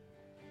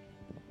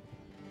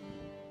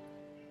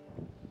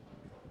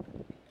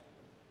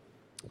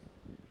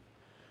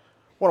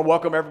I want to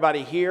welcome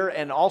everybody here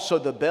and also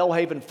the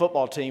Belhaven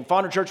football team.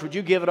 Fonder Church, would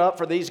you give it up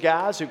for these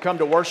guys who come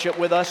to worship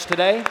with us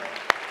today?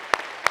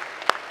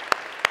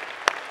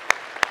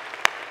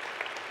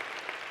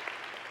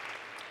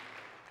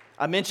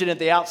 I mentioned at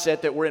the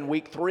outset that we're in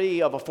week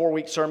 3 of a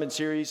 4-week sermon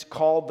series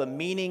called The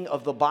Meaning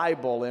of the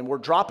Bible, and we're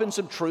dropping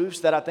some truths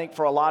that I think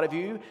for a lot of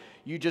you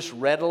just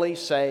readily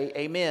say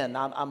amen.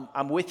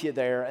 I'm with you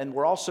there, and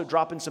we're also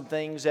dropping some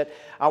things that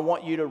I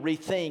want you to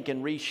rethink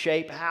and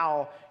reshape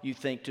how you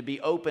think, to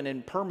be open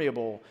and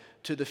permeable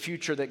to the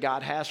future that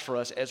God has for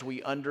us as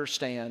we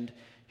understand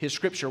His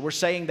Scripture. We're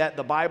saying that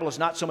the Bible is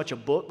not so much a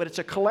book, but it's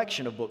a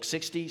collection of books,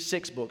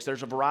 66 books.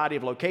 There's a variety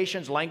of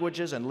locations,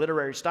 languages, and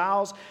literary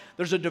styles.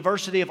 There's a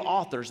diversity of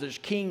authors. There's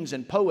kings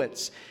and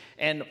poets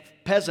and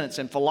peasants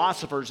and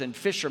philosophers and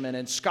fishermen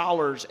and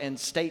scholars and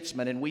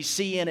statesmen. And we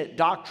see in it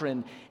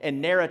doctrine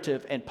and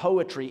narrative and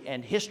poetry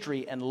and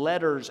history and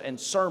letters and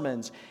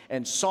sermons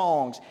and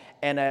songs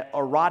and an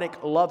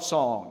erotic love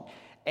song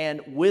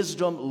and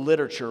wisdom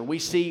literature. We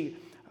see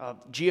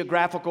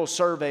geographical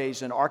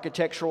surveys and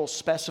architectural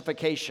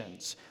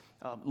specifications,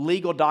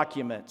 legal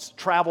documents,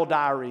 travel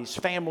diaries,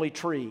 family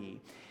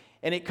tree.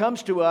 And it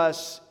comes to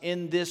us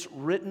in this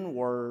written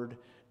word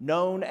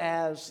known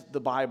as the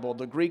Bible.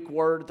 The Greek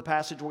word, the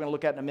passage we're going to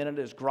look at in a minute,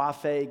 is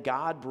graphe,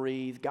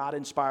 God-breathed,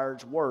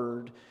 God-inspired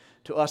word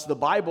to us. The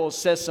Bible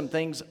says some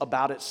things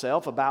about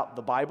itself, about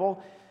the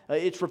Bible.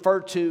 It's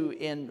referred to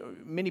in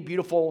many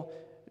beautiful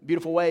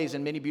ways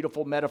and many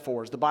beautiful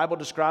metaphors. The Bible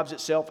describes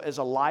itself as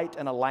a light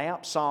and a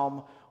lamp,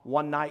 Psalm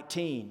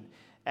 119,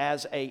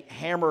 as a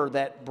hammer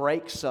that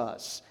breaks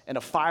us and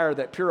a fire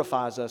that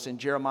purifies us in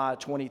Jeremiah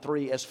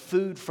 23, as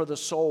food for the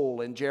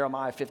soul in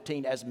Jeremiah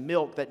 15, as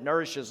milk that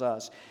nourishes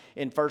us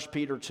in 1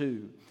 Peter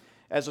 2,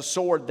 as a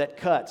sword that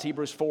cuts,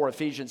 Hebrews 4,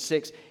 Ephesians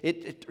 6.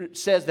 It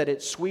says that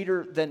it's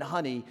sweeter than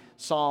honey,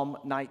 Psalm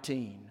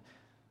 19.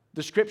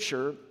 The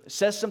Scripture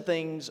says some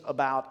things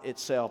about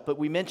itself, but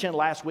we mentioned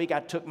last week I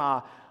took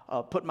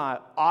put my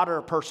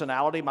otter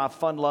personality, my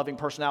fun-loving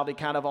personality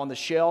kind of on the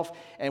shelf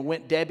and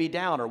went Debbie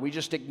Downer. We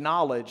just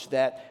acknowledged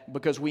that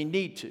because we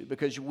need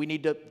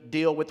to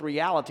deal with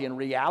reality. And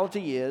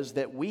reality is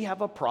that we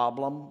have a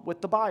problem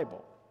with the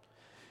Bible.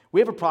 We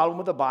have a problem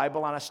with the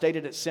Bible, and I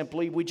stated it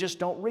simply, we just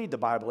don't read the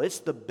Bible. It's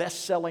the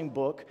best-selling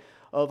book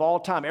of all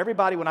time.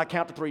 Everybody, when I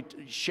count to 3,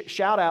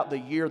 shout out the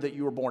year that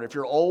you were born. If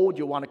you're old,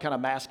 you'll want to kind of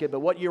mask it,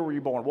 but what year were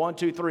you born? 1,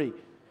 2, 3.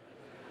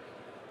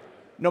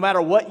 No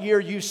matter what year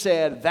you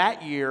said,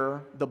 that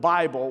year, the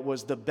Bible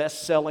was the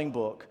best-selling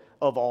book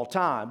of all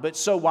time. But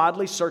so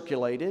widely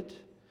circulated,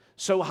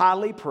 so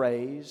highly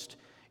praised,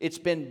 it's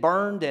been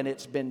burned and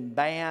it's been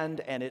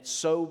banned and it's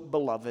so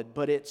beloved,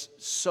 but it's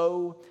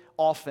so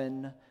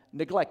often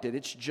neglected.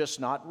 It's just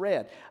not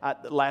read.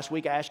 Last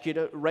week I asked you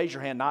to raise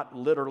your hand, not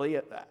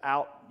literally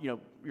out,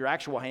 your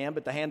actual hand,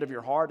 but the hand of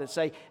your heart, and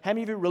say, how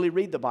many of you really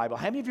read the Bible?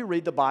 How many of you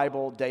read the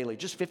Bible daily?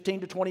 Just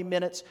 15 to 20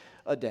 minutes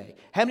a day.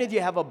 How many of you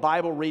have a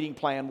Bible reading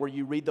plan where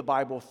you read the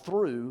Bible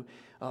through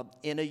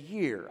in a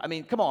year? I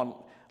mean, come on,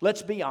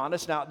 let's be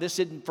honest. Now, this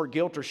isn't for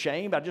guilt or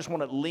shame. I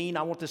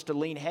want this to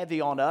lean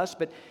heavy on us.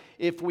 But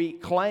if we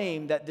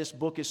claim that this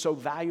book is so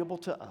valuable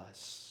to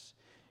us,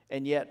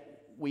 and yet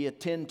we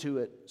attend to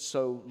it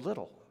so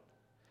little,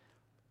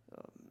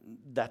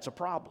 that's a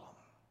problem.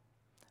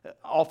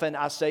 Often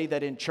I say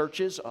that in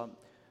churches,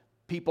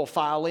 people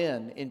file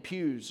in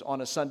pews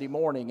on a Sunday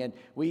morning, and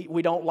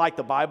we don't like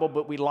the Bible,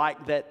 but we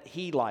like that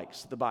he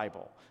likes the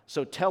Bible.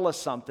 So tell us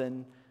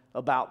something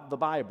about the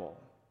Bible.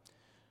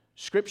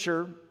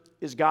 Scripture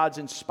is God's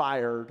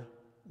inspired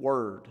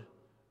word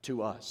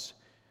to us.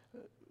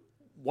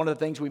 One of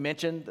the things we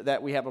mentioned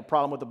that we have a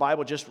problem with the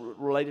Bible just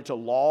related to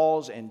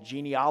laws and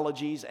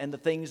genealogies and the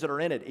things that are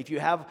in it. If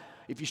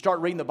you start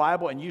reading the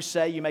Bible and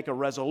you make a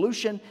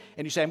resolution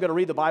and you say, I'm going to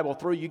read the Bible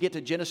through, you get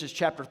to Genesis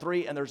chapter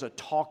 3 and there's a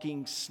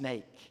talking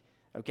snake,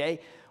 okay?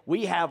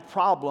 We have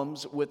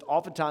problems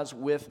oftentimes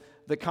with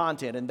the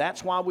content, and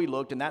that's why we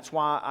looked, and that's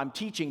why I'm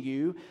teaching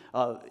you,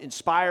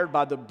 inspired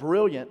by the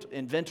brilliant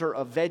inventor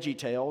of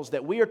VeggieTales,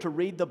 that we are to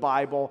read the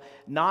Bible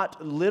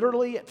not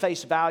literally at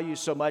face value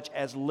so much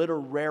as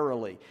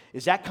literarily.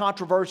 Is that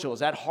controversial?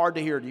 Is that hard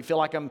to hear? Do you feel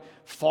like I'm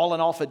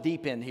falling off a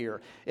deep end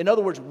here? In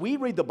other words, we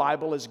read the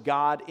Bible as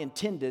God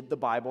intended the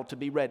Bible to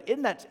be read.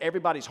 Isn't that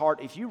everybody's heart?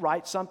 If you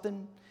write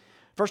something,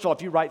 first of all,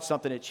 if you write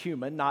something, it's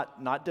human,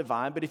 not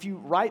divine, but if you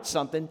write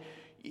something,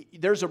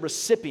 there's a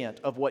recipient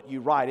of what you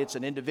write. It's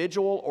an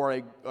individual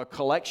or a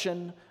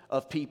collection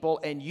of people,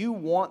 and you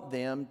want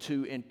them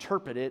to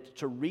interpret it,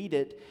 to read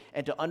it,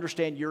 and to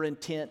understand your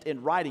intent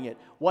in writing it.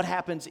 What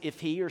happens if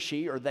he or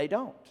she or they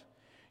don't?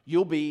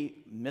 You'll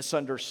be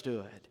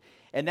misunderstood.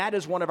 And that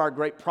is one of our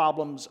great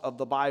problems of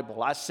the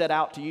Bible. I set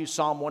out to use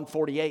Psalm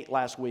 148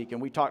 last week,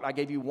 and I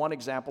gave you one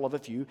example of a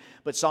few,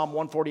 but Psalm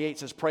 148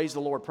 says, praise the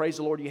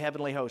Lord, you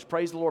heavenly hosts,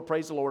 praise the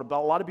Lord, a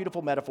lot of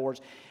beautiful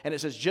metaphors, and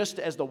it says, just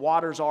as the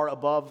waters are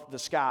above the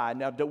sky.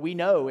 Now, we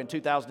know in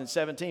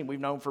 2017, we've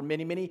known for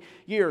many, many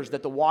years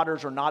that the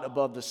waters are not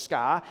above the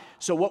sky,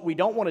 so what we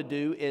don't want to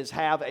do is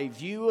have a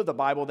view of the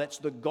Bible that's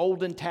the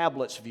golden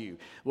tablets view,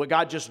 where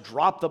God just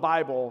dropped the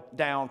Bible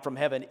down from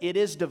heaven. It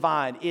is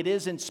divine, it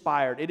is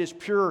inspired, it is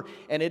pure,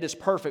 and it is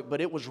perfect,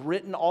 but it was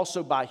written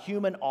also by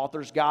human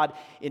authors. God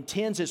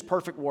intends His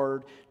perfect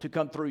word to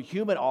come through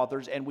human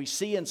authors, and we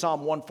see in Psalm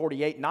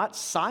 148 not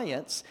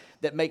science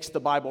that makes the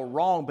Bible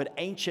wrong, but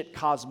ancient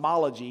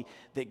cosmology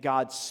that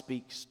God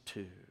speaks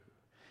to.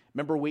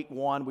 Remember week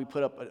 1, we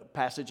put up a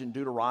passage in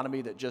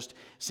Deuteronomy that just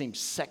seems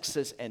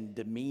sexist and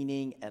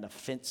demeaning and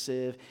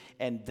offensive.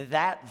 And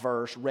that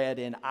verse read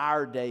in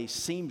our day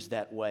seems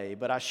that way.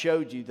 But I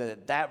showed you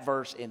that that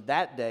verse in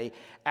that day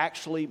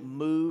actually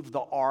moved the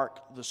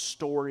ark, the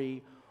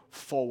story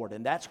forward.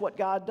 And that's what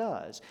God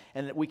does.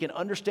 And that we can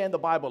understand the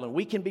Bible and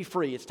we can be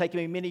free. It's taken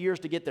me many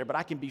years to get there, but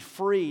I can be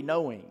free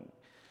knowing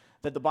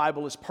that the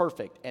Bible is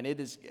perfect. And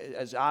it is,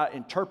 as I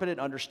interpret it,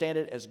 understand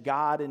it, as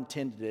God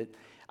intended it,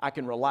 I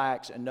can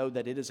relax and know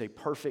that it is a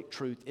perfect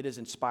truth. It is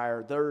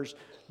inspired. There's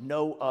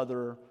no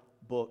other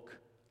book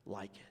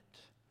like it.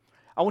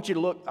 I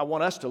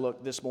want us to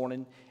look this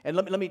morning, and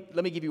let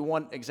me give you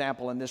one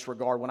example in this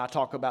regard when I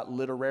talk about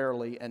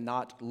literarily and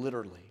not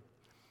literally.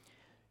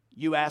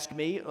 You ask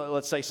me,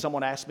 let's say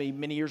someone asked me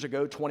many years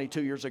ago,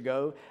 22 years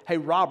ago, hey,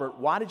 Robert,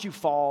 why did you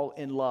fall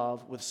in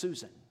love with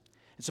Susan?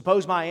 And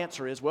suppose my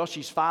answer is, well,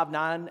 she's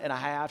 5'9" and a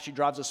half. She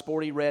drives a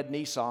sporty red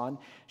Nissan.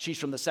 She's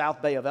from the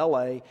South Bay of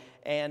L.A.,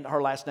 and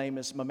her last name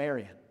is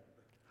Mamarian.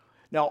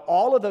 Now,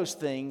 all of those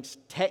things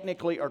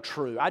technically are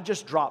true. I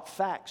just dropped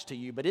facts to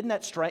you, but isn't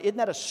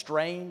that a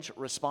strange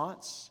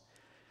response?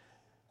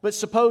 But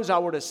suppose I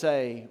were to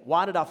say,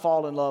 why did I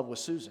fall in love with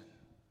Susan?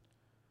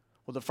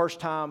 Well, the first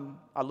time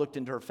I looked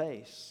into her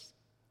face,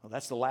 well,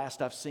 that's the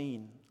last I've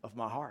seen of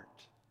my heart.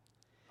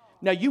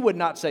 Now, you would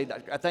not say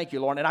that. Thank you,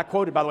 Lauren. And I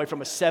quoted, by the way,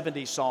 from a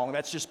 70s song.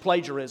 That's just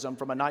plagiarism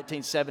from a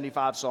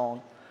 1975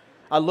 song.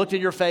 I looked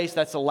in your face.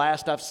 That's the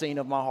last I've seen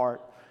of my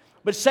heart.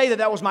 But say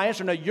that was my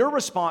answer. Now, your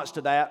response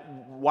to that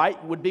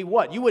would be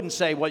what? You wouldn't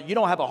say, well, you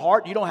don't have a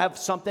heart. You don't have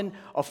something,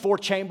 a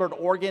four-chambered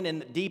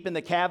organ deep in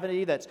the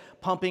cavity that's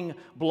pumping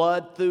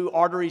blood through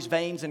arteries,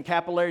 veins, and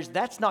capillaries.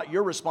 That's not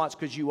your response,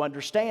 because you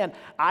understand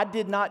I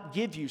did not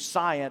give you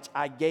science.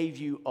 I gave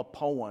you a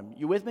poem.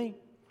 You with me?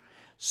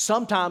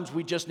 Sometimes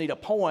we just need a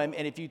poem,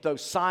 and if you throw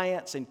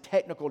science and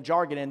technical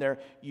jargon in there,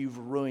 you've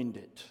ruined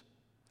it.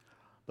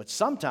 But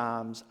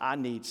sometimes I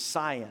need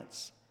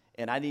science,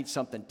 and I need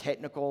something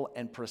technical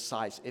and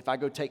precise. If I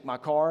go take my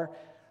car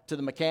to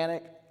the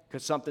mechanic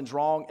because something's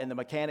wrong, and the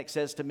mechanic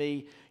says to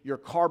me, your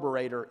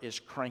carburetor is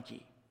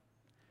cranky.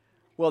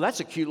 Well,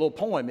 that's a cute little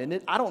poem, isn't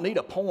it? I don't need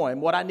a poem.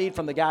 What I need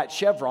from the guy at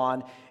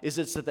Chevron is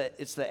it's the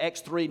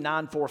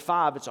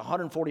X3945. It's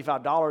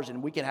 $145,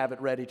 and we can have it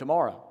ready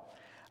tomorrow.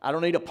 I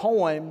don't need a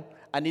poem.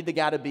 I need the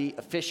guy to be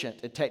efficient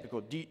and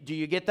technical. Do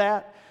you get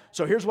that?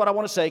 So here's what I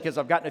want to say, because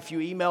I've gotten a few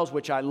emails,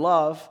 which I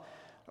love.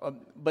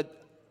 But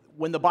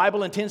when the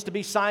Bible intends to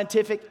be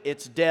scientific,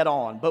 it's dead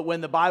on. But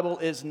when the Bible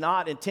is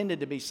not intended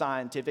to be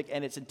scientific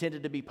and it's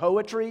intended to be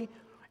poetry,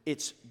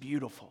 it's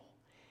beautiful.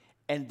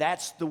 And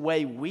that's the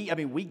way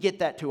we get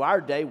that to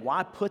our day.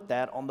 Why put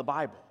that on the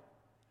Bible?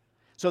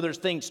 So there's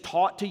things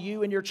taught to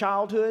you in your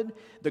childhood.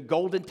 The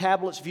golden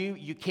tablets view,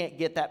 you can't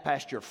get that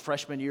past your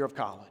freshman year of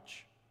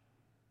college.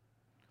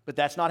 But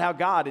that's not how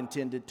God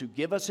intended to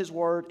give us His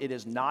Word. It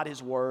is not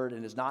His Word,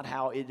 and is not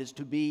how it is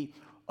to be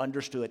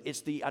understood.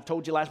 I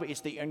told you last week,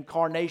 it's the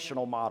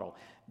incarnational model.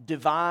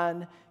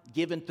 Divine,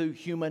 given through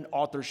human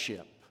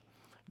authorship.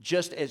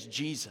 Just as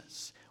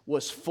Jesus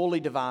was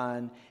fully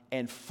divine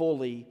and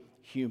fully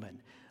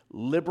human.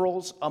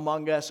 Liberals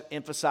among us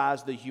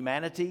emphasize the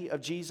humanity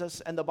of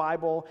Jesus and the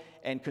Bible,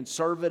 and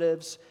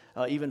conservatives,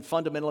 even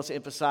fundamentalists,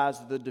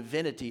 emphasize the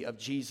divinity of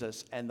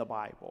Jesus and the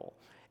Bible.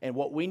 And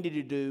what we need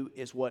to do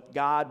is what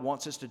God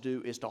wants us to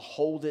do is to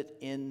hold it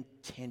in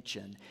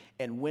tension.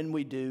 And when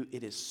we do,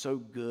 it is so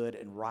good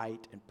and right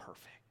and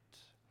perfect.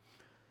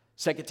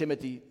 2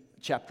 Timothy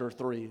chapter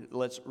 3,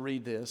 let's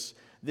read this.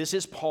 This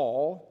is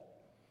Paul.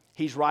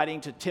 He's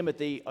writing to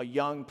Timothy, a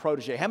young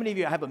protege. How many of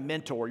you have a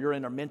mentor? You're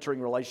in a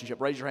mentoring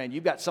relationship. Raise your hand.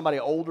 You've got somebody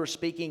older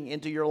speaking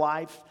into your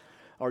life,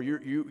 or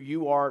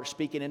you are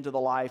speaking into the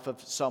life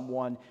of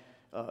someone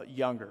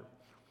younger.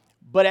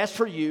 But as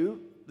for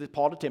you,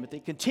 Paul to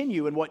Timothy,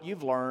 continue in what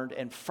you've learned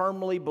and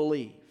firmly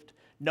believed,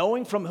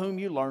 knowing from whom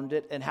you learned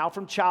it and how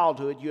from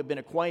childhood you have been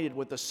acquainted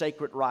with the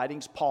sacred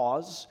writings.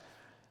 Pause.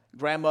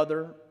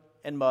 Grandmother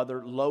and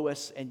mother,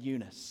 Lois and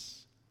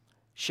Eunice,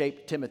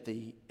 shaped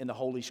Timothy in the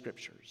Holy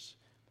Scriptures.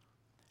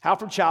 How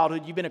from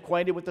childhood you've been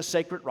acquainted with the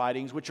sacred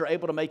writings, which are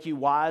able to make you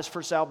wise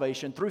for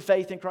salvation through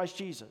faith in Christ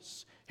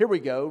Jesus. Here we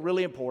go,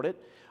 really important.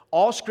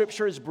 All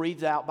Scripture is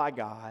breathed out by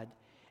God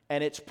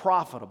and it's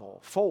profitable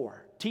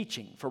for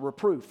teaching, for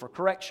reproof, for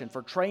correction,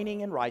 for training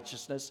in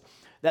righteousness,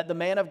 that the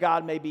man of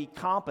God may be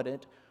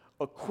competent,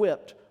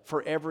 equipped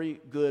for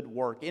every good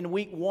work. In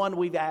week 1,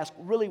 we've asked,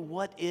 really,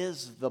 what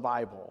is the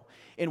Bible?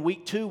 In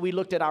week 2, we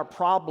looked at our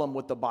problem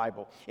with the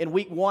Bible. In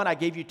week 1, I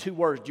gave you 2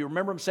 words. Do you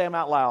remember them? Say them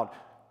out loud.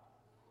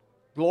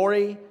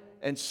 Glory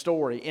and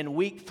story. In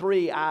week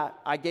 3,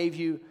 I gave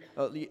you,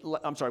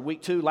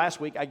 week 2,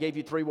 last week, I gave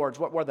you 3 words.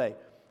 What were they?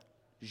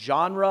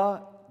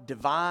 Genre,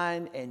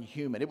 divine, and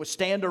human. It would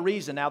stand to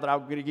reason now that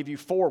I'm going to give you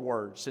 4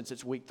 words since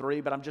it's week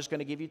 3, but I'm just going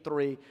to give you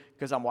 3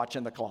 because I'm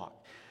watching the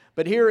clock.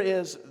 But here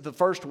is the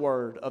first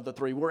word of the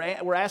 3.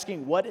 We're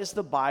asking, what is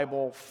the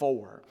Bible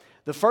for?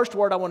 The first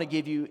word I want to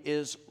give you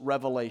is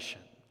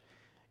revelation.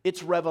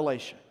 It's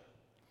revelation.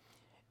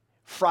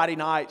 Friday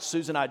night,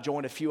 Susan and I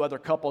joined a few other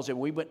couples, and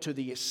we went to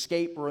the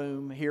escape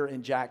room here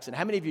in Jackson.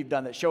 How many of you have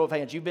done that? Show of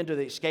hands. You've been to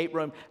the escape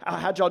room.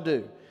 How'd y'all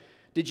do?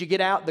 Did you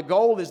get out? The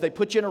goal is they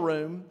put you in a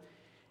room,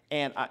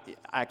 and I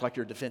act like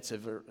you're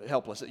defensive or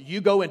helpless.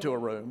 You go into a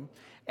room,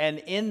 and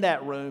in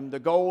that room, the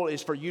goal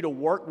is for you to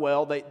work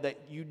well. That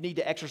you need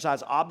to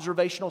exercise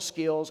observational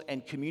skills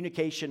and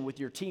communication with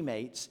your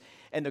teammates.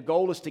 And the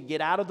goal is to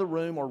get out of the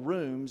room or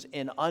rooms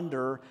in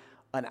under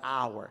an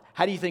hour.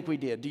 How do you think we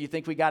did? Do you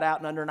think we got out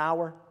in under an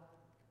hour?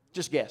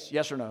 Just guess,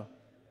 yes or no?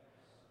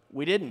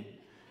 We didn't.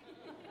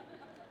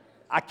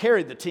 I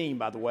carried the team,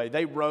 by the way.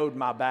 They rode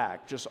my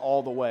back just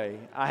all the way.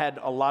 I had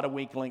a lot of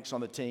weak links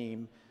on the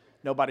team.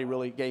 Nobody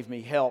really gave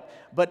me help.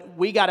 But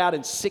we got out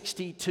in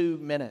 62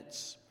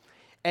 minutes.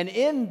 And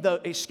in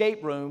the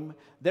escape room,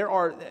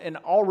 and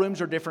all rooms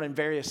are different in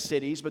various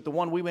cities, but the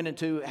one we went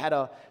into had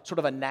a sort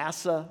of a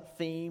NASA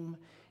theme.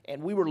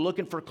 And we were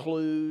looking for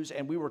clues,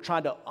 and we were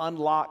trying to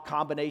unlock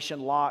combination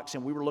locks,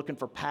 and we were looking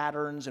for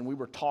patterns, and we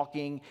were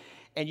talking.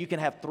 And you can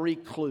have 3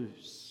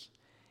 clues.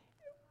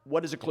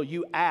 What is a clue?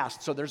 You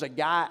asked. So there's a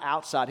guy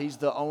outside. He's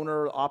the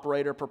owner,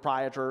 operator,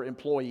 proprietor,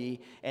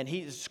 employee, and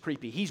he's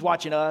creepy. He's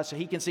watching us.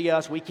 He can see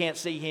us. We can't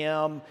see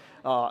him.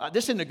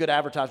 This isn't a good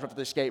advertisement for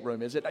the escape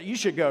room, is it? You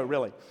should go,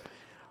 really.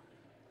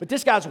 But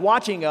this guy's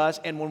watching us,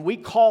 and when we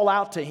call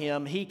out to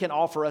him, he can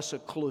offer us a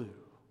clue.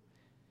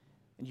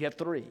 And you have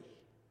 3.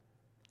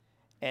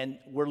 And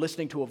we're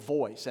listening to a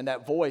voice, and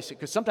that voice,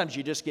 because sometimes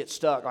you just get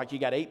stuck. Like you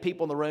got 8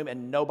 people in the room,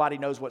 and nobody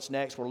knows what's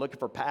next. We're looking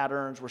for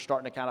patterns. We're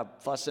starting to kind of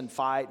fuss and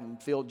fight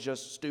and feel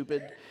just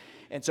stupid.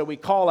 And so we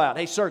call out,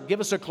 hey, sir, give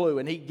us a clue.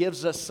 And he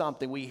gives us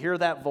something. We hear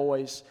that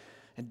voice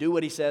and do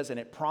what he says, and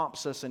it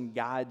prompts us and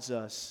guides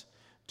us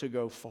to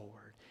go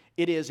forward.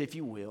 It is, if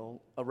you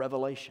will, a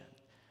revelation.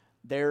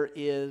 There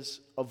is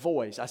a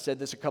voice. I said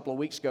this a couple of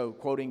weeks ago,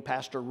 quoting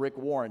Pastor Rick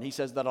Warren. He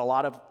says that a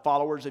lot of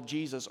followers of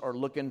Jesus are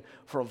looking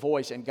for a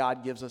voice, and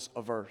God gives us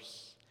a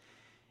verse.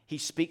 He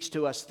speaks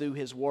to us through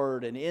His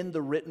Word, and in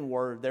the written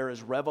Word, there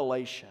is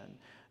revelation.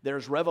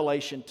 There's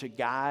revelation to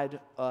guide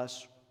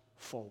us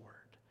forward.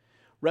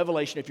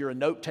 Revelation, if you're a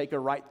note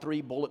taker, write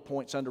 3 bullet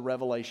points under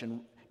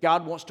revelation.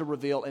 God wants to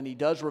reveal, and He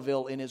does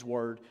reveal in His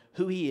Word,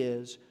 who He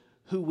is,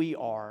 who we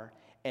are,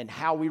 and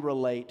how we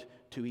relate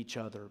to each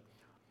other.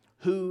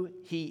 Who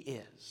He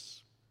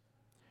is.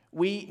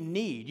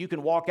 You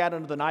can walk out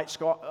into the night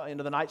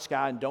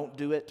sky, and don't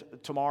do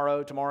it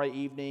tomorrow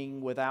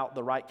evening without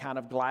the right kind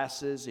of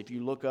glasses. If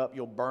you look up,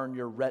 you'll burn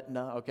your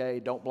retina, okay?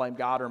 Don't blame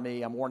God or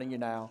me. I'm warning you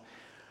now.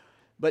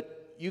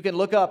 But you can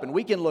look up, and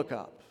we can look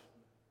up.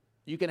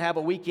 You can have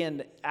a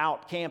weekend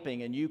out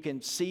camping, and you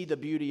can see the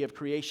beauty of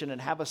creation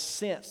and have a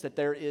sense that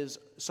there is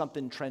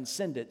something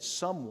transcendent,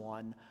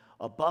 someone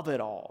above it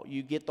all.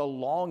 You get the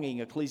longing,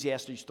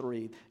 Ecclesiastes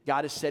 3.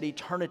 God has set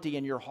eternity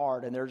in your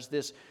heart, and there's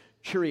this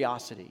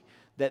curiosity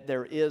that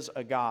there is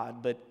a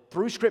God. But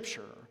through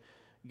Scripture,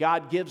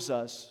 God gives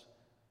us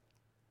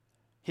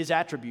His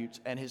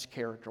attributes and His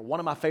character. One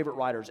of my favorite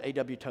writers,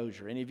 A.W.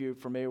 Tozer. Any of you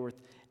familiar with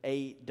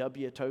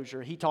A.W.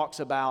 Tozer? He talks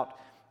about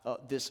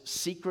this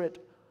secret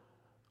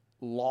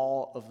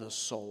law of the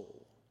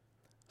soul.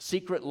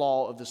 Secret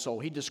law of the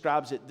soul. He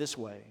describes it this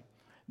way,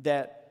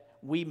 that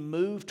we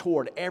move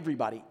toward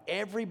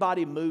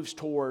everybody moves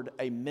toward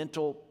a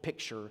mental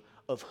picture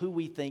of who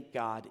we think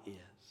God is.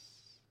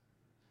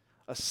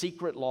 A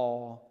secret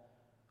law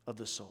of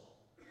the soul.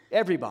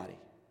 Everybody.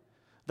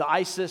 The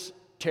ISIS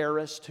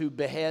terrorist who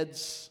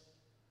beheads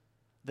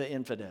the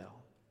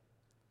infidel.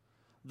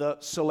 The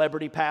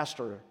celebrity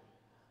pastor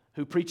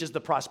who preaches the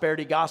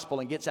prosperity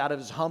gospel and gets out of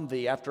his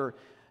Humvee after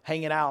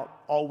hanging out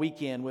all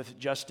weekend with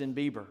Justin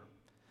Bieber.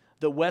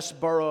 The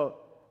Westboro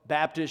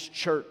Baptist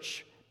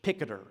Church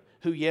picketer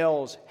who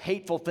yells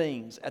hateful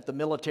things at the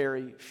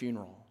military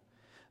funeral.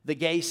 The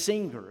gay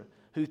singer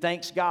who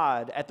thanks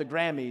God at the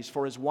Grammys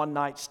for his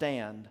one-night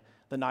stand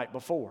the night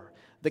before.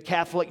 The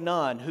Catholic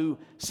nun who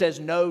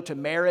says no to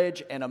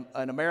marriage and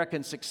an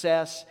American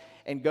success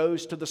and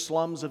goes to the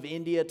slums of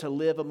India to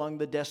live among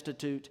the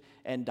destitute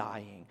and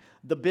dying.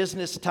 The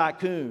business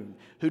tycoon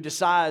who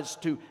decides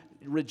to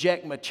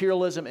reject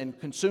materialism and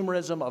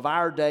consumerism of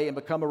our day and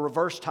become a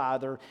reverse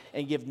tither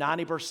and give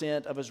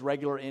 90% of his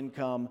regular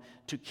income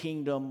to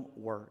kingdom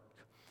work.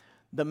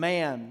 The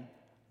man,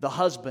 the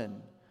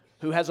husband,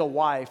 who has a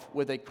wife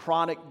with a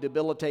chronic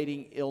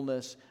debilitating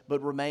illness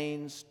but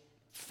remains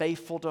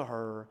faithful to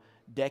her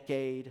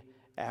decade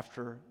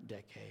after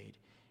decade.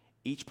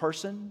 Each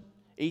person,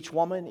 each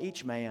woman,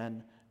 each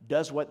man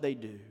does what they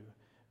do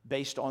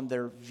based on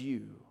their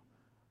view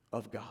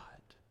of God.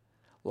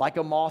 Like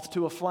a moth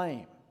to a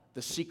flame,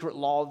 the secret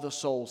law of the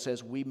soul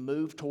says we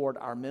move toward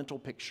our mental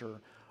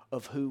picture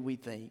of who we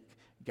think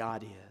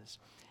God is.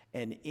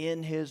 And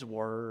in His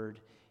Word,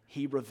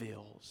 He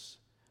reveals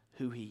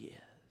who He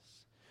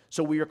is.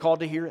 So we are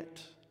called to hear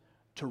it,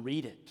 to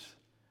read it,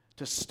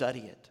 to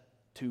study it,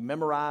 to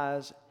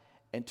memorize,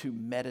 and to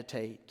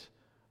meditate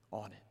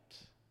on it.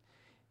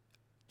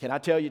 Can I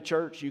tell you,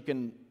 church, you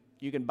can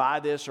buy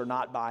this or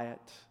not buy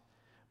it,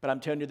 but I'm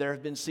telling you, there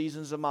have been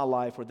seasons of my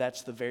life where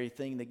that's the very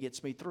thing that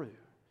gets me through.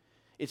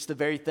 It's the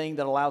very thing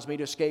that allows me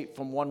to escape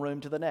from one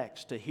room to the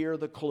next, to hear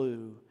the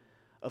clue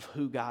of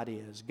who God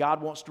is.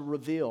 God wants to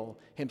reveal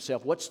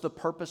Himself. What's the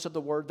purpose of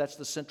the Word? That's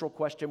the central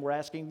question we're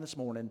asking this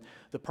morning.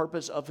 The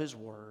purpose of His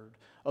Word,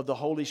 of the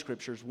Holy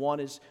Scriptures. One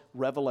is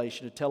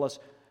revelation, to tell us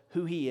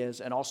who He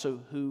is and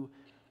also who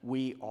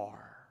we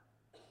are.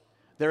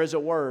 There is a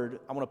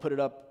word, I want to put it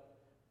up,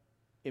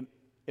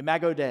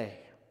 Imago Dei.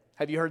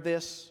 Have you heard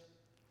this?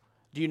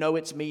 Do you know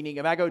its meaning?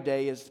 Imago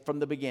Dei is from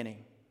the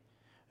beginning.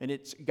 And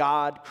it's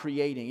God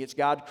creating. It's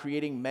God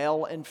creating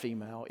male and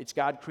female. It's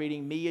God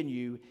creating me and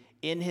you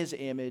in His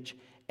image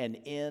and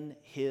in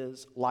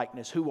His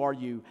likeness. Who are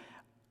you?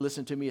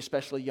 Listen to me,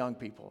 especially young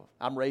people.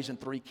 I'm raising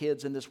 3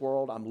 kids in this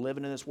world. I'm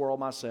living in this world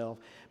myself.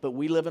 But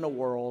we live in a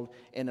world,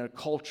 in a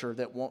culture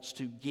that wants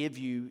to give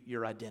you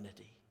your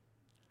identity.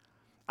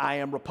 I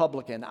am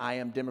Republican, I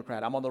am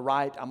Democrat. I'm on the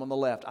right, I'm on the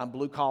left. I'm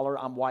blue collar,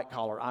 I'm white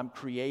collar. I'm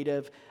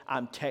creative,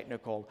 I'm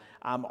technical.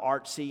 I'm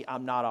artsy,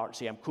 I'm not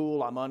artsy. I'm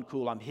cool, I'm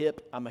uncool. I'm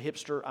hip, I'm a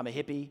hipster, I'm a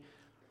hippie.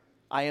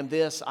 I am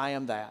this, I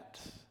am that.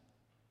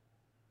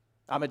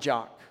 I'm a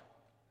jock.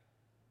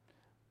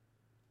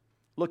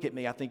 Look at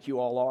me, I think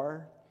you all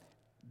are.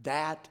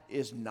 That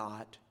is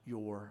not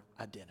your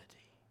identity.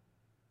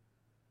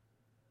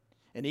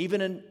 And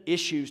even in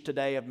issues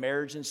today of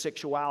marriage and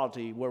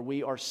sexuality, where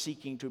we are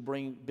seeking to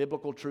bring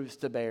biblical truths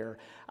to bear,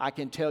 I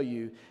can tell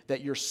you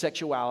that your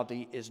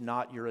sexuality is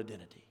not your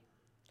identity.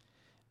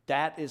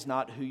 That is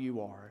not who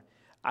you are.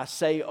 I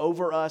say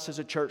over us as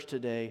a church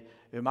today,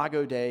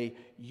 Imago Dei,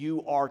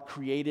 you are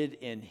created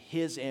in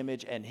His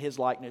image and His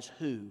likeness.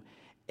 Who?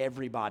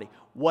 Everybody.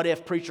 What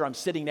if, preacher, I'm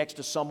sitting next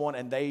to someone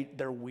and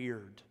they're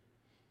weird?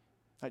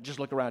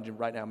 Just look around you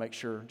right now, make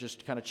sure,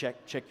 just kind of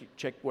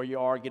check where you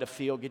are, get a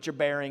feel, get your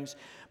bearings.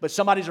 But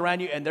somebody's around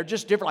you and they're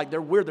just different, like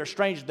they're weird, they're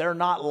strange, they're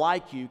not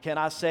like you. Can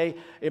I say,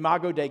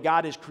 Imago Dei,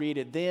 God has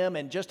created them,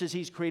 and just as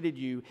He's created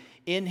you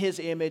in His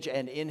image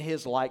and in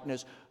His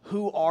likeness,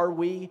 who are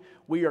we?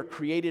 We are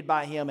created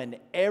by Him, and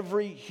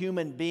every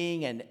human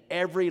being and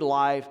every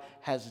life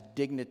has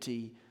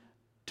dignity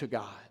to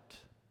God.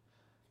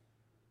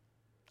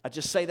 I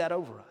just say that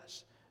over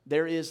us.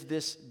 There is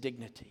this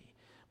dignity.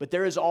 But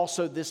there is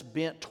also this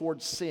bent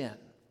towards sin.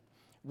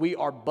 We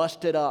are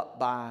busted up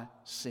by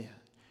sin.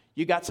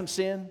 You got some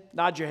sin?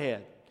 Nod your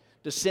head.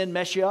 Does sin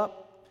mess you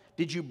up?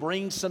 Did you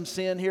bring some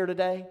sin here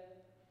today?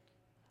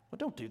 Well,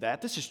 don't do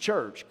that. This is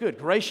church. Good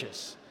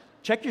gracious.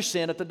 Check your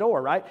sin at the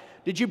door, right?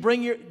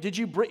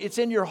 It's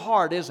in your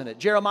heart, isn't it?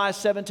 Jeremiah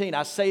 17,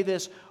 I say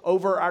this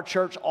over our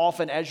church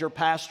often as your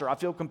pastor. I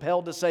feel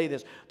compelled to say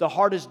this. The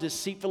heart is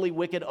deceitfully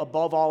wicked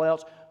above all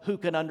else. Who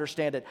can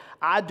understand it?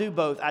 I do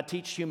both. I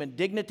teach human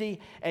dignity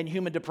and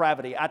human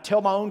depravity. I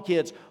tell my own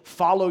kids,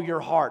 follow your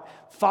heart,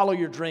 follow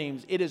your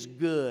dreams. It is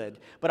good.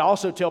 But I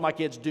also tell my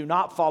kids, do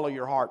not follow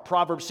your heart.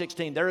 Proverbs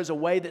 16, there is a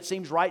way that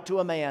seems right to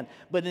a man,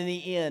 but in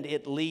the end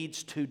it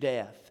leads to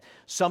death.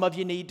 Some of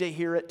you need to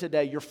hear it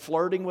today. You're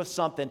flirting with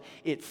something.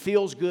 It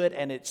feels good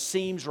and it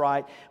seems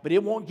right, but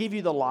it won't give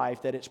you the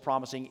life that it's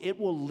promising. It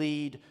will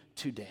lead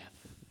to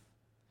death.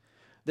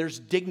 There's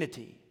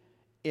dignity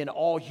in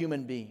all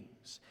human beings.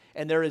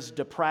 And there is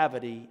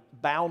depravity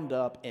bound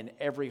up in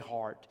every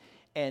heart,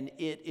 and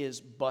it is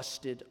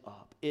busted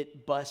up.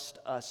 It busts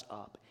us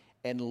up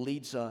and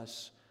leads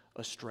us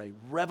astray.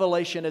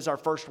 Revelation is our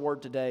first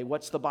word today.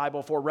 What's the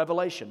Bible for?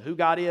 Revelation. Who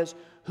God is,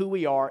 who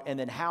we are, and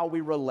then how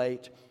we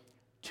relate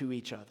to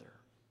each other.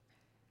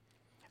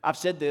 I've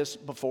said this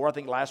before. I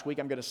think last week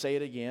I'm going to say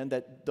it again,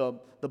 that the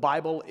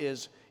Bible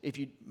is, if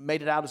you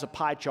made it out as a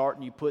pie chart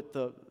and you put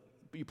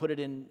it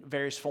in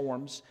various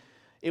forms,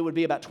 it would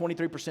be about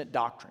 23%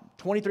 doctrine.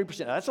 23%,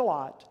 now that's a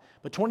lot,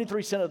 but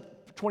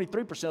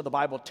 23% of the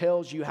Bible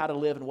tells you how to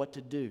live and what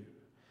to do.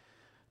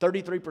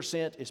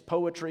 33% is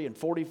poetry and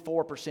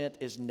 44%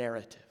 is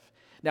narrative.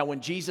 Now,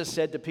 when Jesus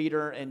said to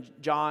Peter and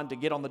John to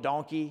get on the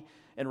donkey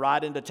and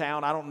ride into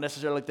town, I don't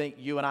necessarily think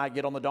you and I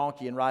get on the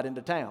donkey and ride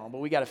into town, but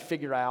we got to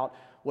figure out,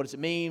 what does it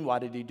mean? Why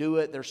did He do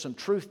it? There's some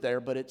truth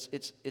there, but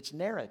it's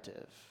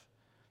narrative.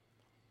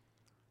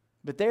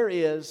 But there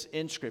is,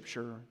 in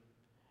Scripture,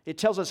 it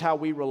tells us how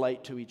we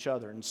relate to each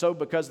other. And so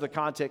because of the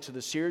context of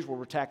the series where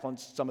we're tackling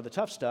some of the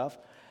tough stuff,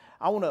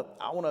 I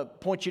want to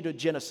point you to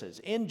Genesis.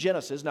 In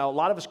Genesis, now a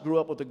lot of us grew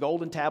up with the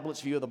golden tablets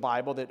view of the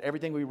Bible, that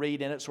everything we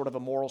read in it is sort of a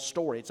moral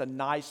story. It's a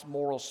nice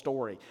moral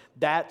story.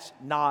 That's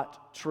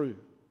not true.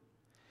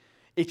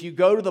 If you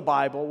go to the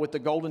Bible with the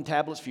golden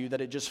tablets view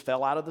that it just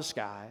fell out of the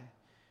sky,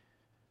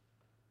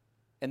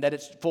 and that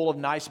it's full of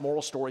nice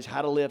moral stories,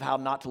 how to live, how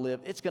not to live,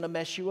 it's going to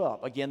mess you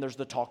up. Again, there's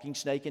the talking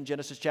snake in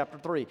Genesis chapter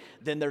 3.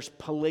 Then there's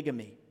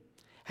polygamy.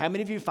 How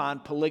many of you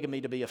find polygamy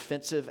to be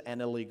offensive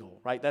and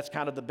illegal, right? That's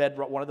kind of the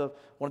bedrock, one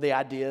of the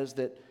ideas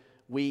that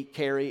we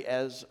carry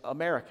as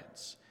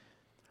Americans.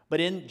 But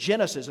in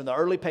Genesis, in the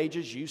early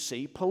pages, you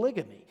see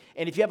polygamy.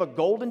 And if you have a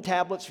golden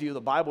tablets view of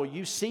the Bible,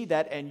 you see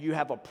that and you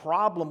have a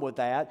problem with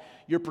that.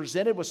 You're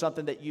presented with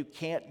something that you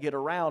can't get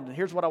around. And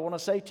here's what I want to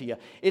say to you.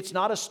 It's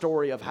not a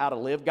story of how to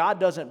live. God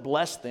doesn't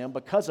bless them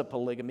because of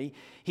polygamy.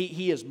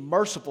 He is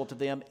merciful to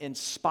them in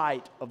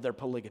spite of their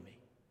polygamy.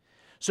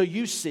 So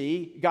you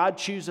see, God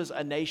chooses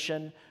a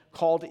nation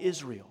called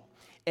Israel.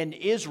 And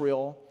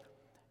Israel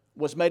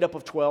was made up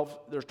of 12,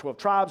 there's 12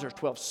 tribes, there's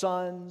 12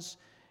 sons,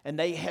 and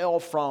they hail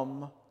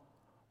from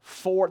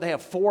they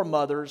have 4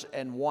 mothers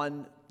and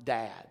 1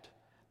 dad.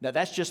 Now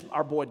that's just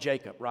our boy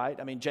Jacob, right?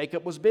 I mean,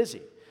 Jacob was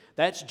busy.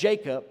 That's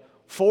Jacob,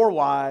 4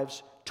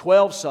 wives,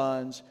 12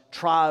 sons,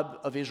 tribe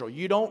of Israel.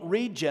 You don't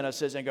read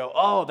Genesis and go,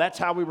 oh, that's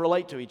how we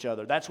relate to each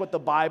other. That's what the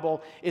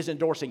Bible is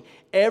endorsing.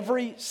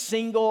 Every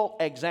single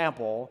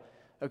example,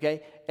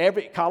 okay,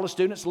 every college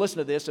students, listen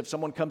to this if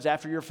someone comes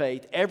after your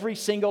faith, every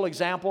single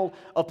example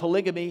of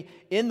polygamy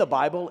in the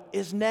Bible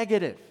is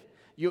negative.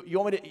 You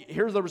want me to,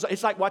 here's the result.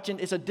 It's like watching,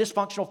 it's a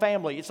dysfunctional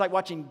family. It's like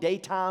watching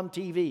daytime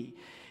TV.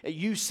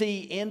 You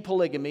see in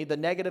polygamy, the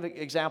negative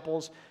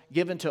examples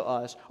given to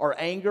us are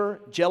anger,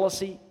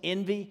 jealousy,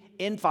 envy,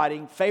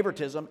 infighting,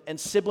 favoritism, and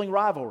sibling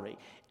rivalry.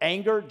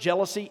 Anger,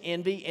 jealousy,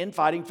 envy,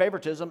 infighting,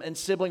 favoritism, and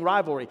sibling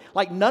rivalry.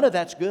 Like none of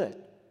that's good.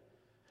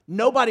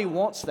 Nobody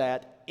wants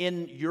that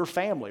in your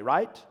family,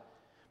 right?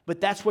 But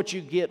that's what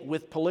you get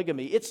with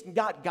polygamy. It's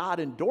not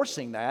God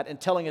endorsing that and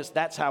telling us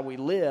that's how we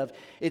live.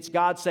 It's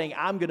God saying,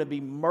 I'm going to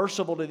be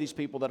merciful to these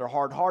people that are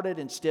hard-hearted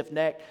and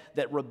stiff-necked,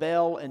 that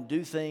rebel and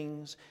do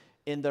things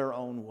in their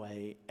own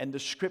way. And the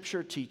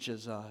Scripture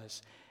teaches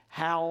us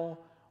how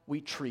we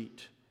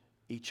treat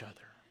each other.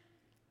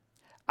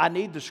 I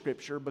need the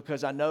Scripture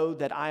because I know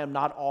that I am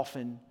not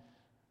often,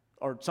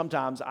 or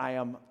sometimes I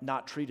am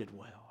not treated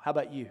well. How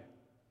about you?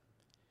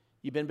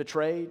 You've been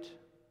betrayed?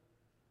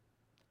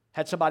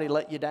 Had somebody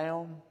let you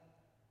down?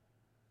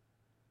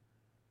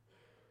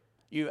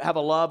 You have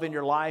a love in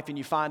your life and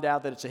you find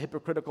out that it's a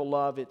hypocritical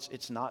love,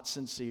 it's not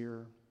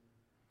sincere.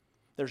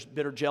 There's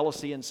bitter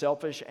jealousy and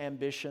selfish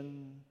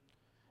ambition.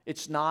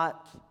 That's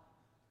not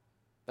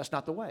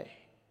the way.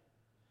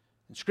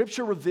 And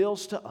Scripture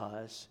reveals to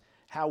us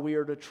how we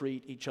are to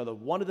treat each other.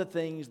 One of the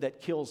things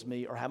that kills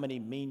me are how many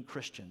mean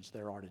Christians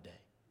there are today.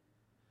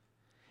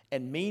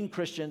 And mean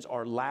Christians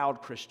are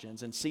loud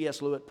Christians. And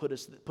C.S. Lewis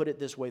put it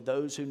this way,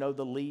 those who know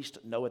the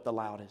least know it the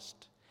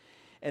loudest.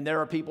 And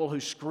there are people who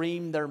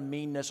scream their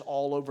meanness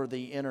all over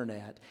the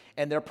internet.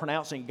 And they're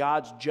pronouncing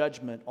God's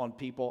judgment on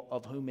people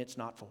of whom it's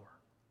not for.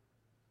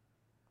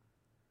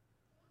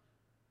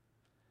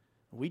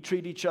 We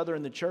treat each other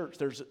in the church.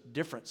 There's a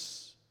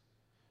difference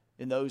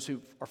in those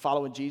who are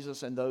following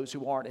Jesus and those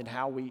who aren't in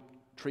how we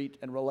treat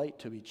and relate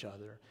to each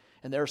other.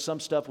 And there's some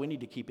stuff we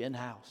need to keep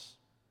in-house.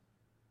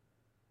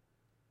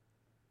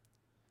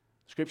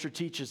 Scripture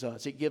teaches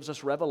us. It gives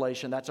us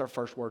revelation. That's our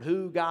first word.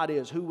 Who God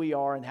is, who we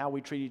are, and how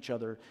we treat each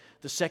other.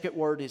 The second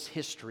word is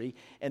history.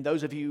 And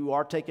those of you who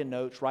are taking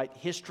notes, write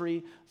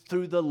history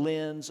through the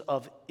lens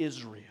of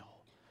Israel.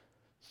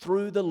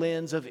 Through the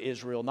lens of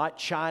Israel. Not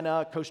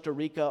China, Costa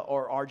Rica,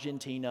 or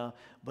Argentina,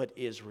 but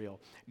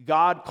Israel.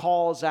 God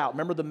calls out.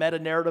 Remember the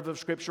meta-narrative of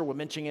Scripture? We're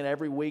mentioning it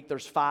every week.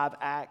 There's 5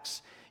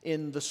 acts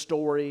in the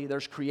story.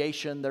 There's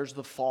creation. There's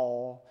the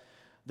fall.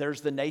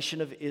 There's the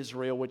nation of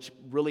Israel, which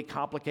really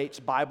complicates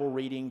Bible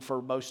reading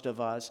for most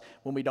of us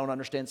when we don't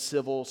understand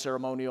civil,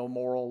 ceremonial,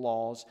 moral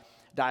laws,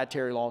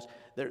 dietary laws.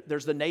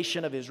 There's the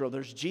nation of Israel.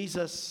 There's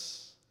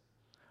Jesus.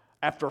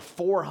 After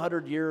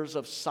 400 years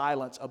of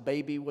silence, a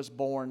baby was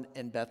born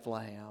in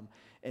Bethlehem,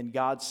 and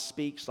God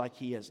speaks like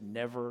He has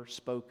never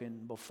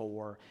spoken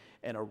before,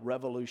 and a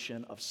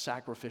revolution of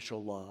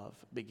sacrificial love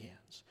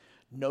begins.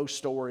 No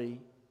story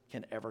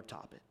can ever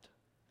top it.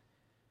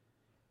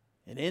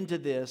 And into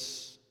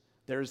this,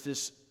 there's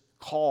this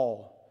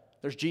call.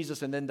 There's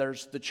Jesus and then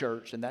there's the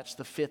church, and that's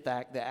the 5th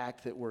act, the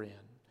act that we're in.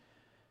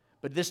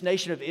 But this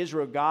nation of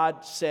Israel,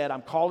 God said,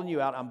 I'm calling you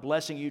out, I'm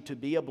blessing you to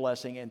be a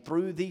blessing. And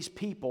through these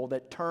people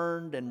that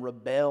turned and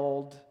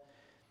rebelled,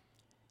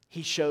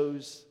 He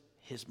shows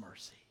His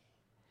mercy.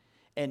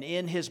 And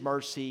in His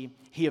mercy,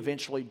 He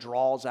eventually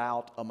draws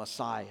out a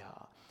Messiah.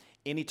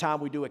 Anytime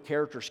we do a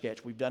character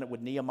sketch, we've done it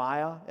with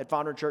Nehemiah at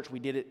Founder Church. We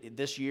did it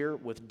this year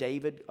with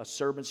David, a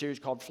sermon series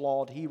called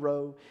Flawed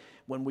Hero.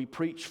 When we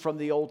preach from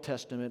the Old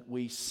Testament,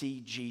 we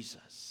see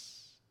Jesus.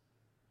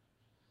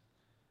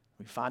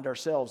 We find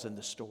ourselves in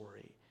the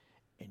story,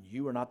 and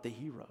you are not the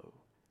hero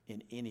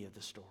in any of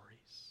the stories.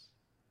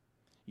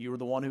 You are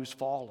the one who's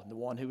fallen, the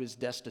one who is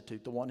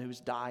destitute, the one who's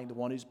dying, the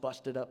one who's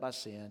busted up by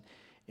sin.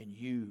 And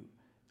you,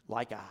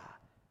 like I,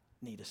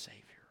 need a Savior.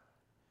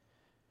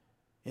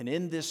 And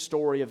in this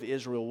story of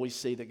Israel, we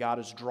see that God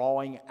is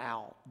drawing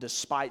out,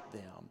 despite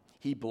them.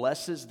 He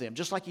blesses them,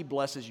 just like He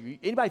blesses you.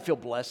 Anybody feel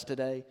blessed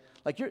today?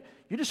 Like you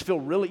just feel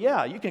really,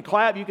 yeah, you can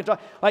clap, you can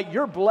talk. Like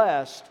you're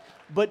blessed,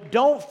 but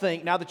don't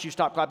think, now that you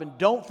stop clapping,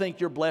 don't think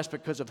you're blessed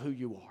because of who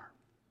you are.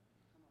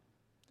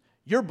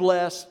 You're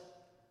blessed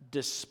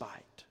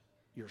despite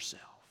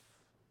yourself.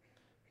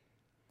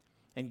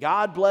 And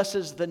God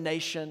blesses the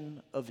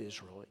nation of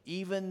Israel,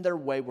 even their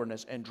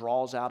waywardness, and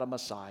draws out a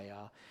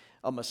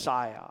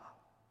Messiah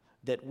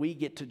that we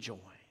get to join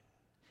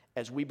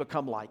as we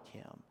become like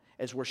Him,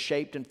 as we're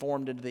shaped and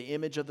formed into the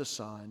image of the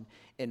Son,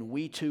 and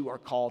we too are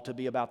called to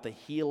be about the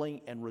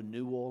healing and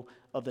renewal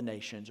of the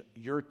nations.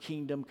 Your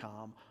kingdom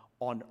come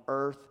on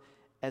earth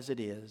as it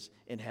is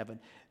in heaven.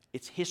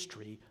 It's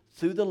history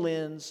through the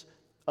lens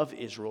of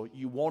Israel.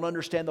 You won't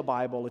understand the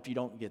Bible if you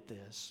don't get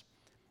this.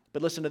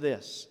 But listen to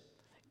this.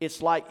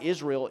 It's like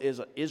Israel,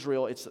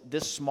 it's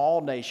this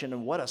small nation,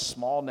 and what a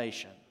small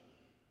nation.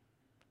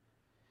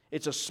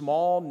 It's a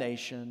small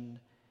nation,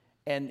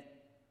 and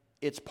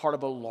it's part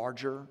of a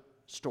larger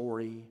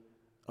story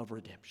of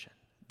redemption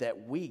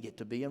that we get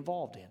to be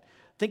involved in.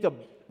 Think of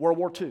World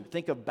War II.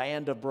 Think of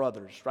Band of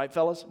Brothers, right,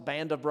 fellas?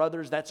 Band of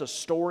Brothers, that's a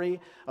story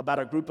about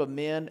a group of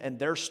men, and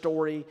their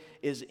story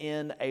is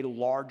in a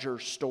larger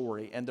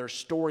story, and their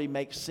story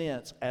makes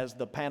sense as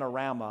the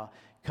panorama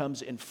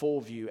comes in full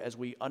view as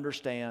we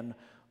understand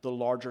the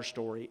larger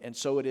story. And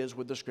so it is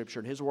with the Scripture.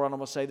 And here's what I'm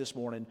going to say this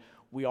morning.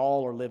 We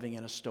all are living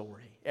in a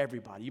story.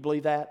 Everybody. You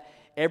believe that?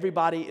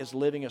 Everybody is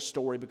living a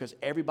story because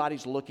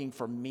everybody's looking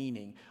for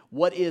meaning.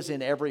 What is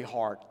in every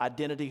heart?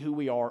 Identity, who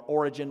we are,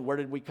 origin, where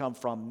did we come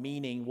from,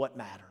 meaning, what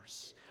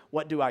matters?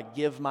 What do I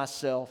give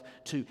myself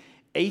to?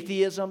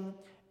 Atheism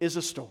is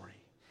a story.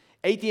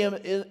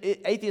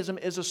 Atheism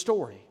is a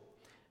story.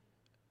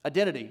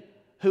 Identity,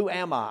 who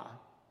am I?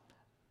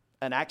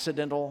 An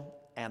accidental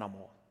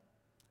animal.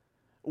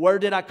 Where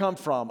did I come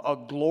from? A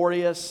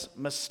glorious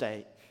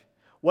mistake.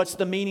 What's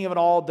the meaning of it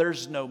all?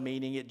 There's no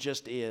meaning. It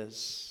just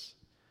is.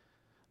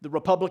 The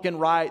Republican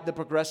right, the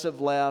progressive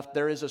left,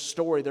 there is a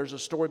story. There's a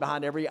story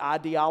behind every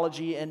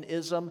ideology and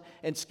ism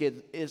and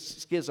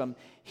schism.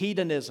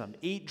 Hedonism.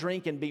 Eat,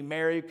 drink, and be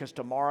merry because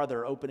tomorrow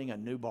they're opening a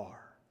new bar.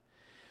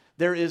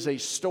 There is a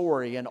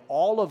story, and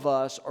all of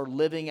us are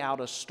living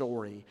out a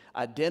story.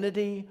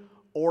 Identity,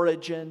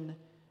 origin,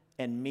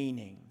 and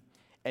meaning.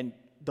 And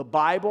the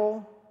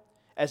Bible,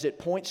 as it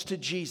points to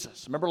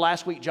Jesus. Remember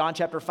last week, John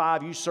chapter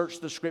 5, you search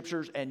the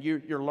Scriptures and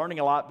you're learning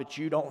a lot, but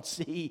you don't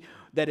see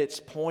that it's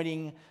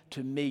pointing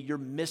to me. You're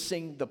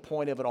missing the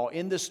point of it all.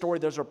 In this story,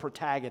 there's a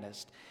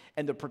protagonist,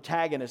 and the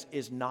protagonist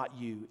is not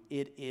you.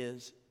 It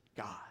is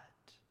God.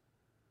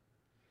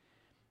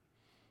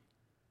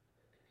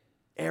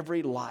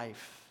 Every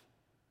life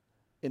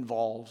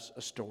involves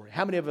a story.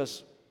 How many of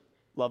us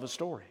love a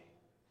story?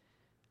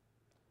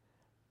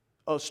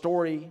 A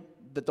story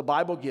that the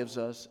Bible gives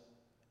us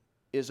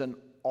is an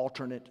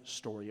alternate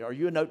story. Are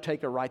you a note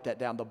taker? Write that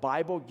down. The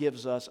Bible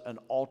gives us an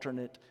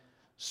alternate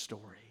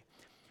story.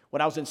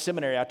 When I was in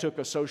seminary, I took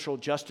a social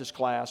justice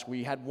class.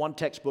 We had one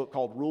textbook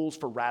called Rules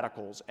for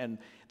Radicals, and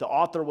the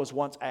author was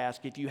once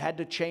asked, if you had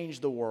to change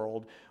the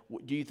world,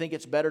 do you think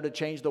it's better to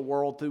change the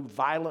world through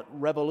violent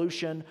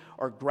revolution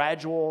or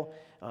gradual,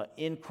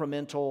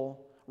 incremental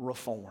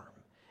reform?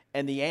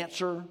 And the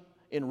answer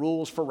in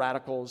Rules for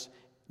Radicals,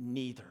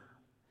 neither.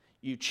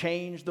 You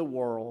change the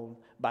world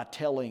by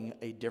telling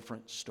a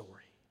different story.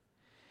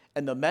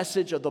 And the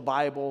message of the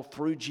Bible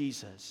through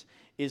Jesus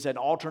is an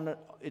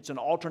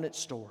alternate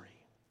story.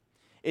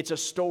 It's a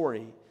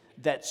story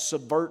that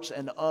subverts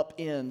and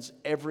upends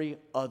every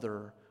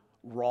other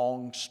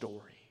wrong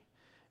story.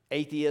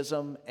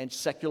 Atheism and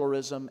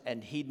secularism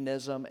and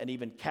hedonism and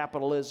even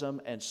capitalism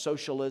and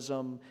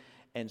socialism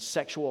and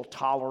sexual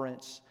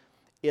tolerance,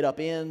 it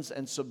upends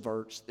and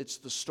subverts. It's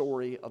the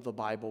story of the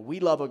Bible. We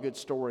love a good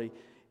story.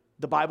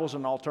 The Bible's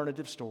an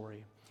alternative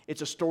story.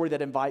 It's a story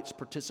that invites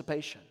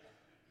participation.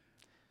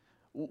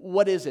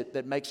 What is it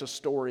that makes a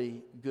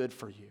story good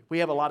for you? We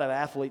have a lot of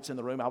athletes in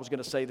the room. I was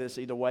going to say this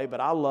either way, but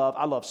I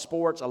love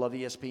sports. I love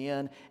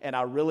ESPN, and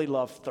I really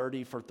love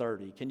 30 for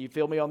 30. Can you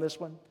feel me on this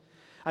one?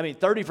 I mean,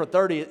 30 for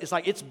 30,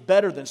 it's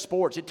better than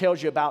sports. It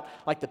tells you about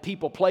like the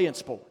people playing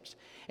sports,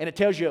 and it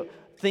tells you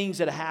things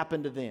that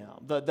happened to them.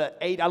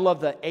 I love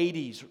the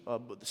 80s,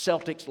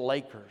 Celtics,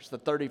 Lakers, the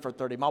 30 for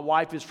 30. My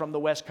wife is from the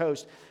West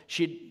Coast.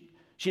 She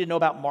didn't know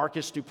about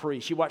Marcus Dupree.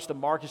 She watched the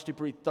Marcus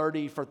Dupree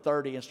 30 for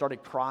 30 and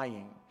started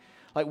crying.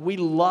 Like, we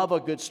love a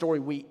good story.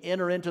 We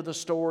enter into the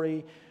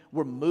story.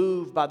 We're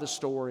moved by the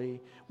story.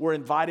 We're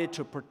invited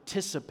to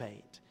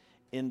participate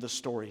in the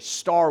story.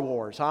 Star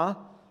Wars, huh?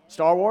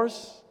 Star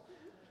Wars?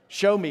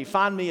 Show me,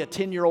 find me a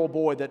 10-year-old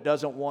boy that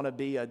doesn't want to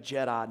be a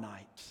Jedi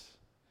Knight.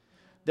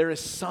 There is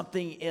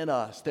something in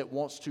us that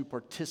wants to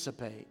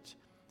participate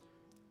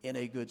in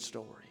a good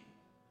story.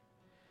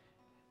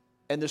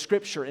 And the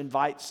Scripture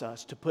invites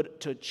us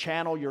to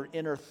channel your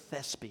inner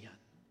thespian.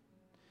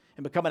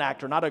 and become an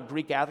actor, not a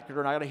Greek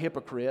actor, not a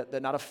hypocrite,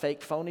 not a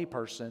fake, phony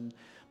person,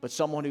 but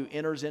someone who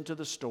enters into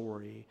the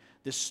story,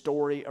 this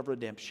story of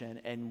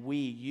redemption, and we,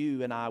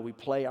 you and I, we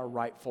play our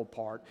rightful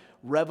part.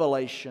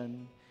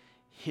 Revelation,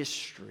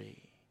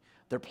 history.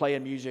 They're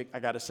playing music. I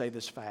got to say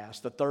this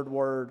fast. The third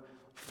word,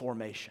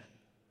 formation.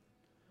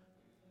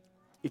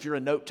 If you're a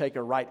note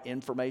taker, write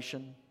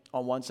information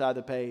on one side of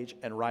the page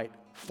and write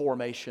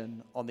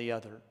formation on the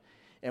other.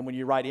 And when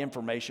you write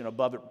information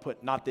above it,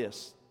 put not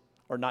this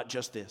or not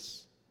just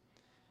this.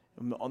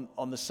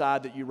 On the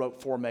side that you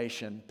wrote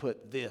formation,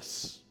 put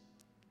this,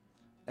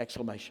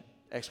 exclamation,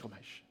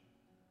 exclamation.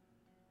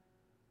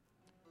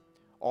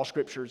 All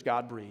Scripture is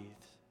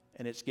God-breathed,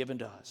 and it's given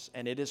to us,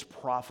 and it is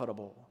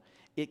profitable.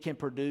 It can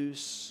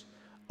produce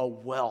a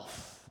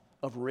wealth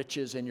of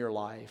riches in your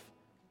life.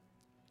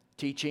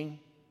 Teaching,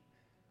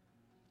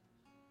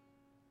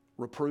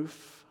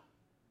 reproof,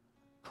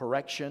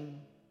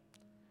 correction,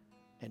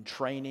 and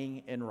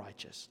training in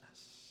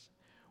righteousness.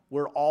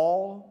 We're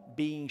all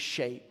being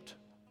shaped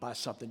by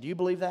something. Do you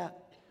believe that?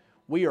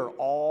 We are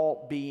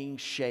all being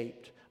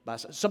shaped by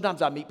something.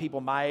 Sometimes I meet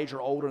people my age or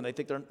older and they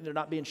think they're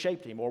not being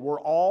shaped anymore. We're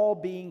all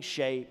being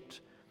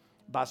shaped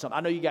by something.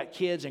 I know you got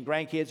kids and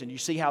grandkids and you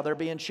see how they're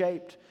being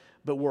shaped,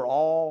 but we're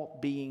all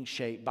being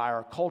shaped by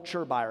our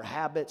culture, by our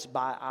habits,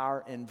 by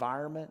our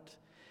environment.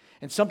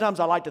 And sometimes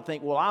I like to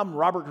think, well, I'm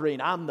Robert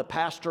Greene. I'm the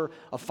pastor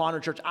of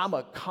Fondren Church. I'm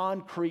a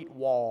concrete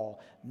wall.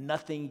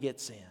 Nothing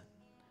gets in.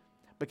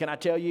 But can I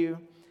tell you,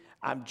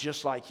 I'm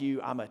just like you.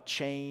 I'm a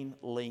chain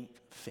link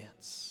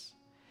fence.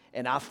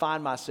 And I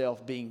find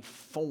myself being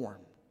formed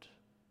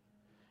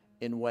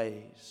in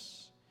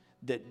ways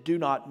that do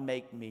not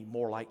make me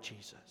more like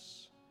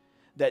Jesus,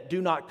 that do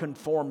not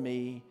conform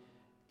me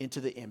into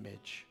the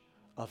image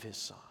of His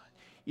Son.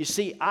 You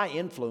see, I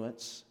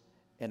influence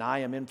and I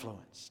am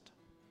influenced.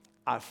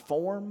 I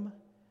form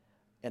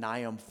and I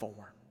am formed.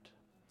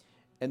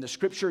 And the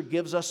Scripture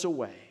gives us a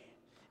way,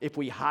 if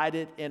we hide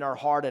it in our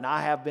heart, and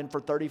I have been for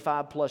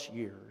 35 plus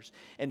years.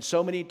 And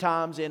so many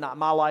times in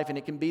my life, and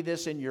it can be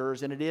this in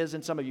yours, and it is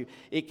in some of you,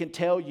 it can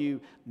tell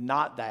you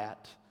not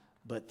that,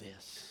 but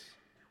this.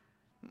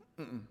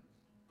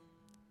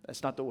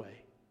 That's not the way.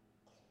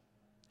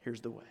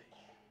 Here's the way.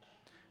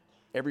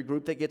 Every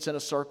group that gets in a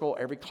circle,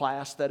 every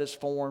class that is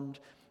formed,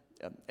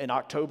 in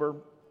October,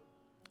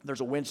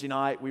 there's a Wednesday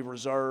night we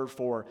reserved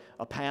for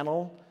a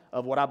panel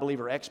of what I believe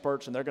are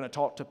experts, and they're going to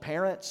talk to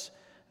parents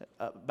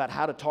about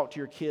how to talk to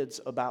your kids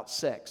about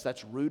sex.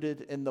 That's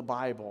rooted in the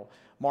Bible.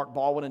 Mark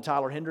Baldwin and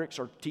Tyler Hendricks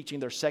are teaching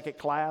their second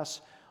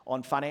class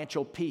on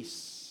financial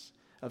peace,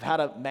 of how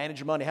to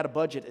manage money, how to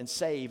budget and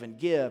save and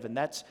give, and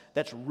that's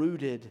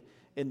rooted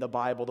in the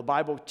Bible. The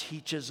Bible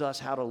teaches us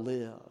how to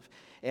live,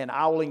 and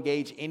I will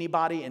engage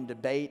anybody in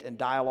debate and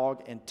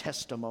dialogue and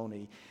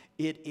testimony.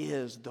 It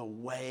is the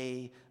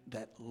way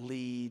that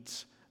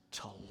leads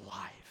to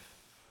life.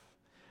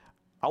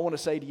 I want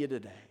to say to you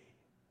today,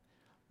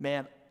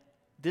 man,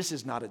 this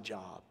is not a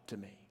job to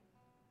me.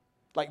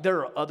 Like, there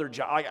are other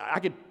jobs. I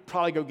could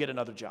probably go get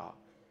another job.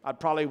 I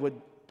probably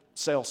would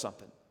sell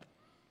something.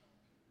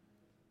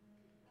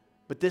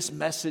 But this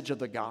message of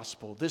the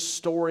gospel, this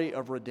story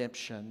of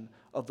redemption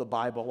of the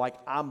Bible, like,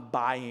 I'm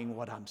buying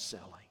what I'm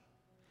selling.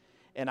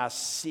 And I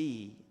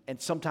see,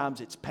 and sometimes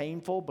it's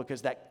painful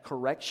because that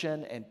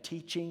correction and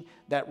teaching,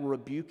 that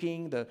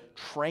rebuking, the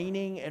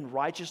training in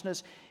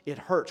righteousness, it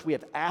hurts. We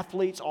have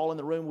athletes all in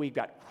the room. We've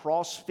got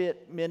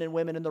CrossFit men and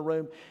women in the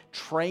room.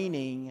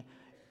 Training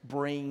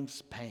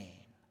brings pain,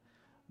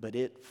 but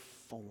it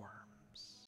forms.